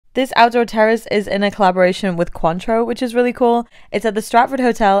This outdoor terrace is in a collaboration with Cointreau, which is really cool. It's at the Stratford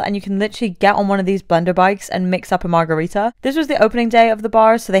Hotel, and you can literally get on one of these blender bikes and mix up a margarita. This was the opening day of the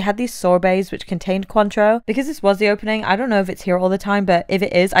bar, so they had these sorbets which contained Cointreau. Because this was the opening, I don't know if it's here all the time, but if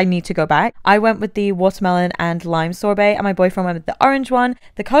it is, I need to go back. I went with the watermelon and lime sorbet, and my boyfriend went with the orange one.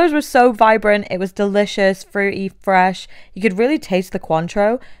 The colors were so vibrant, it was delicious, fruity, fresh. You could really taste the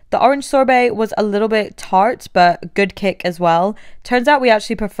Cointreau. The orange sorbet was a little bit tart, but good kick as well. Turns out we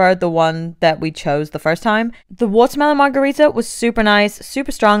actually preferred the one that we chose the first time. The watermelon margarita was super nice,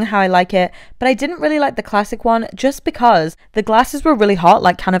 super strong, how I like it, but I didn't really like the classic one just because the glasses were really hot,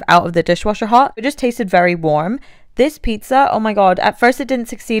 like kind of out of the dishwasher hot. It just tasted very warm. This pizza, oh my god, at first it didn't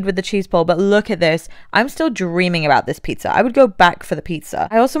succeed with the cheese pull, but look at this. I'm still dreaming about this pizza. I would go back for the pizza.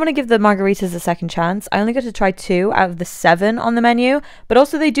 I also want to give the margaritas a second chance. I only got to try 2 out of the 7 on the menu, but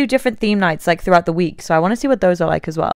also they do different theme nights like throughout the week, so I want to see what those are like as well.